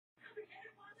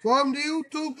From the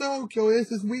YouTube Tokyo,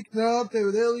 this is Weeknight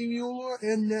with Muller,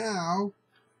 and now,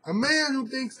 a man who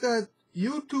thinks that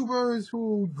YouTubers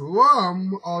who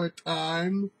drum all the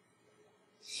time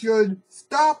should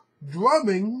stop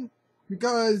drumming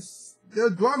because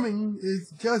their drumming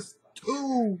is just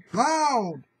too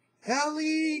loud.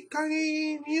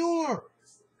 Muller.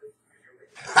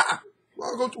 Ha!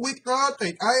 Welcome to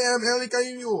Weeknight. I am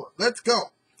Muller. Let's go.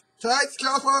 Tonight's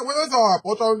Shoutout Spotlight winners are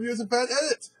both our reviews and fan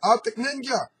edits, Optic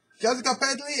Ninja, Jessica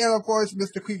Pedley, and of course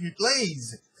Mr. Creepy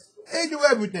Blaze. They do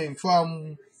everything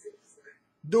from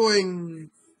doing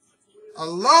a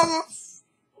lot of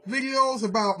videos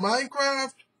about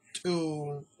Minecraft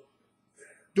to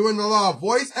doing a lot of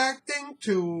voice acting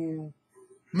to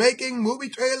making movie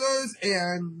trailers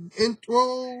and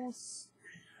intros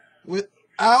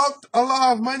without a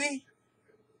lot of money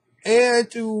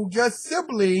and to just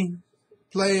simply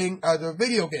playing other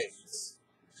video games.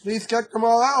 Please check them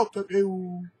all out if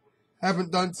you haven't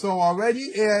done so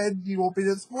already, and you won't be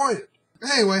disappointed.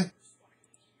 Anyway,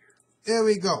 here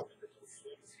we go.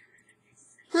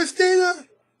 Kristina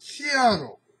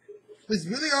Schiano is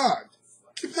really odd.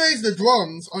 She plays the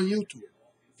drums on YouTube.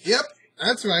 Yep,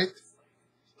 that's right.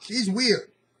 She's weird.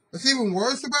 What's even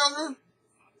worse about her?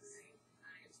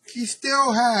 She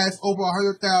still has over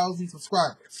 100,000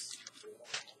 subscribers.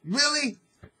 Really?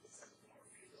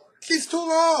 She's too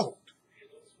loud.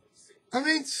 I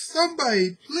mean,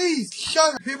 somebody, please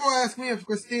shut up. People ask me if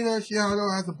Kristina Schiano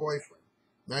has a boyfriend.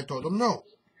 And I told them no.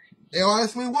 They all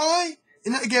asked me why,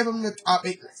 and I gave them the top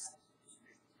 8 list.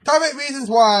 Top 8 reasons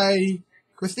why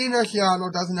Kristina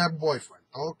Schiano doesn't have a boyfriend.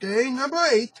 Okay, number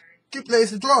 8, she plays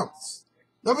the drums.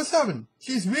 Number 7,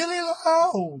 she's really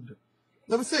loud.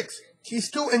 Number 6,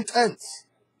 she's too intense.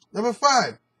 Number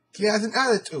 5, she has an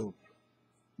attitude.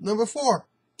 Number 4,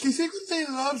 she secretly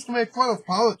loves to make fun of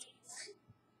politics.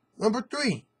 Number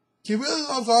 3, she really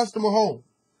loves Austin Mahone.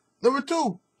 Number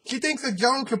 2, she thinks that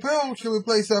John Capel should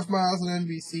replace Seth Meyers on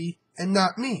NBC and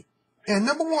not me. And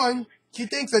number 1, she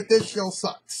thinks that this show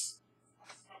sucks.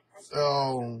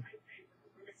 So,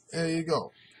 there you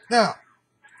go. Now,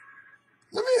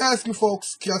 let me ask you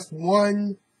folks just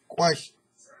one question.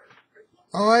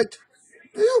 Alright?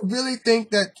 Do you really think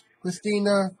that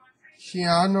Kristina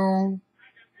Schiano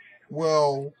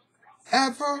will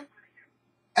ever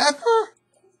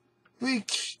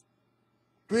reach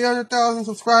 300,000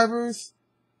 subscribers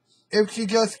if she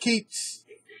just keeps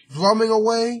drumming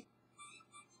away?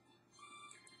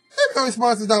 Leave your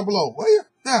responses down below, will you?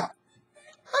 Now,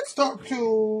 let's talk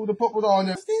to the people on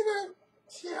there. Kristina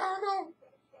Schiano,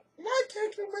 why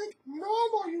can't you make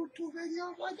normal YouTube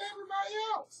videos like everybody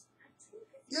else?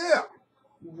 Yeah,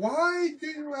 why do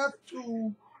you have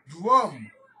to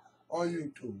drum on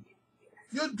YouTube?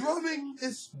 Your drumming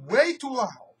is way too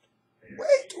loud.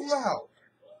 Way too loud.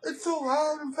 It's so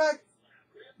loud, in fact,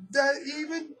 that it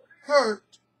even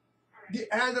hurt the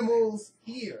animal's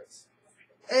ears.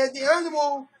 And the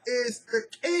animal is the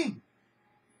king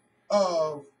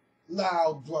of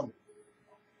loud drumming.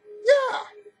 Yeah.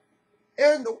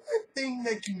 And the one thing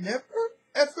that you never,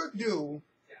 ever do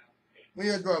when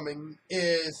you're drumming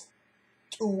is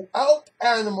to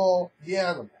out-animal the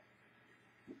animal.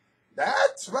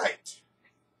 That's right.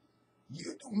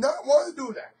 You do not want to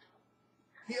do that.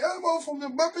 The animal from the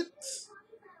Muppets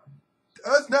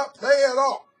does not play at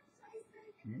all.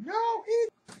 No, he...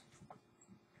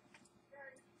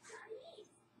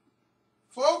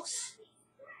 Folks,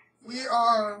 we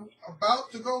are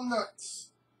about to go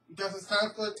nuts because it's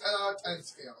time for the 10 out of 10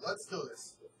 scale. Let's do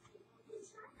this.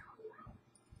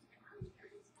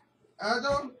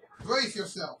 Adam, brace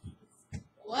yourself.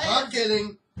 What? I'm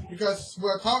kidding, because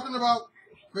we're talking about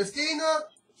Kristina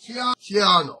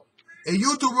Schiano, a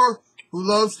YouTuber who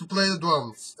loves to play the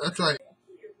drums. That's right.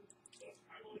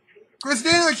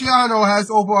 Kristina Schiano has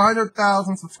over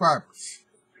 100,000 subscribers.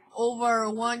 Over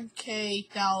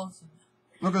 1,000.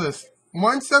 Look at this.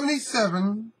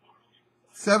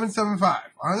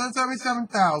 177,775.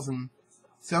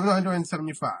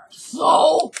 177,775.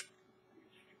 So,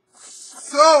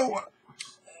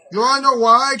 you wanna know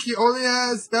why she only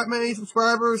has that many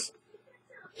subscribers?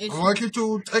 I want you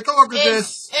to take a look at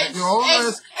this at your own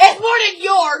list. It's more than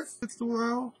yours. It's too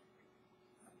loud.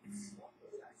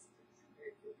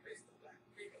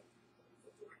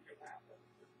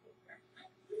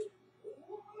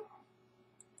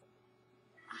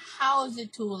 How is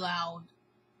it too loud?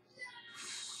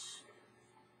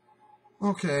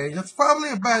 Okay, that's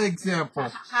probably a bad example.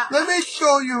 Let me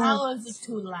show you. How is it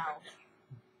too loud?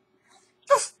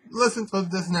 Just listen to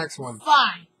this next one.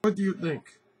 Fine. What do you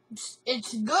think?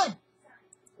 It's good.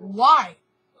 Why?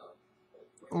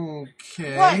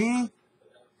 Okay. What?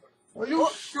 Are you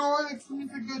sure that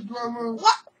she's a good drummer?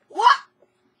 What?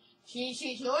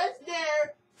 She was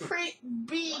there,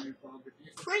 being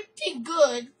pretty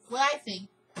good. What I think,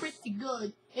 pretty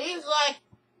good. He's like,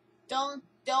 don't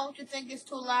you think it's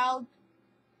too loud?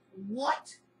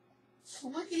 What?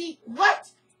 What?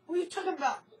 What are you talking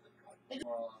about?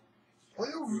 Are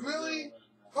you really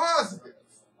positive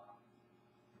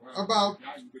about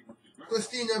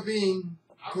Kristina being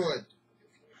good?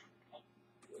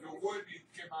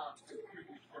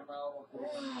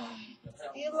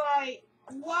 Eli,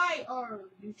 why are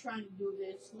you trying to do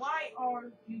this? Why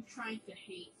are you trying to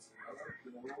hate?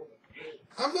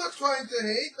 I'm not trying to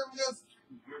hate. I'm just,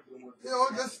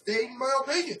 just stating my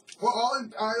opinion. We're all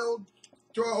entitled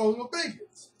to our own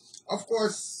opinions. Of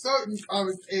course, certain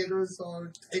commentators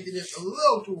are taking it a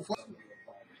little too far.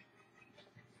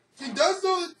 She does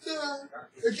know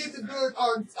that she can do it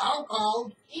on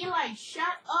SoundCloud. Eli,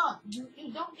 shut up. You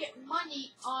don't get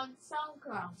money on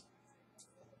SoundCloud.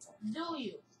 Do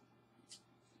you?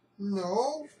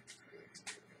 No.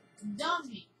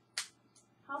 Dummy.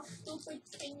 How stupid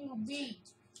can you be?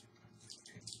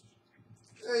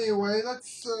 Anyway,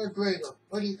 let's grade her.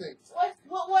 What do you think?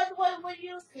 What do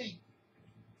you think?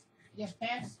 You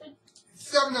bastard.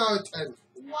 7 out of 10.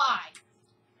 Why?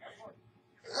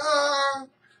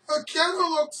 Her camera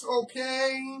looks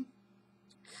okay.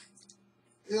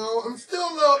 I'm still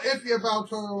a little iffy about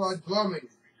her drumming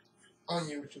on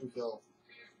YouTube, though.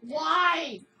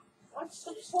 Why? What's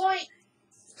the point?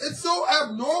 It's so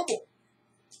abnormal.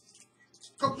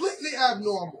 Completely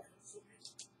abnormal.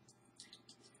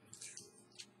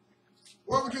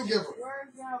 What would you give her?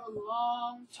 We're gonna have a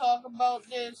long talk about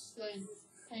this,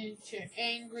 and you're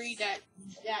angry that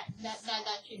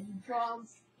she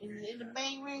drums. And the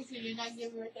main reason you're not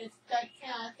giving her that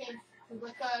kind of thing is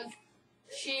because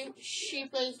she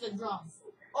plays the drums.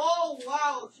 Oh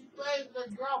wow, she plays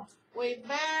the drums. We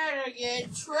better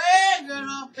get triggered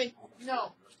up and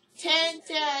no. 10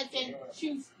 out of 10,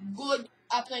 she's good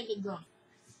at playing the drums.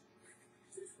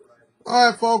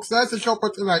 Alright folks, that's the show for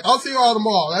tonight. I'll see you all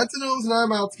tomorrow. That's the news and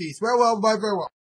I'm out skis. Farewell, bye, farewell.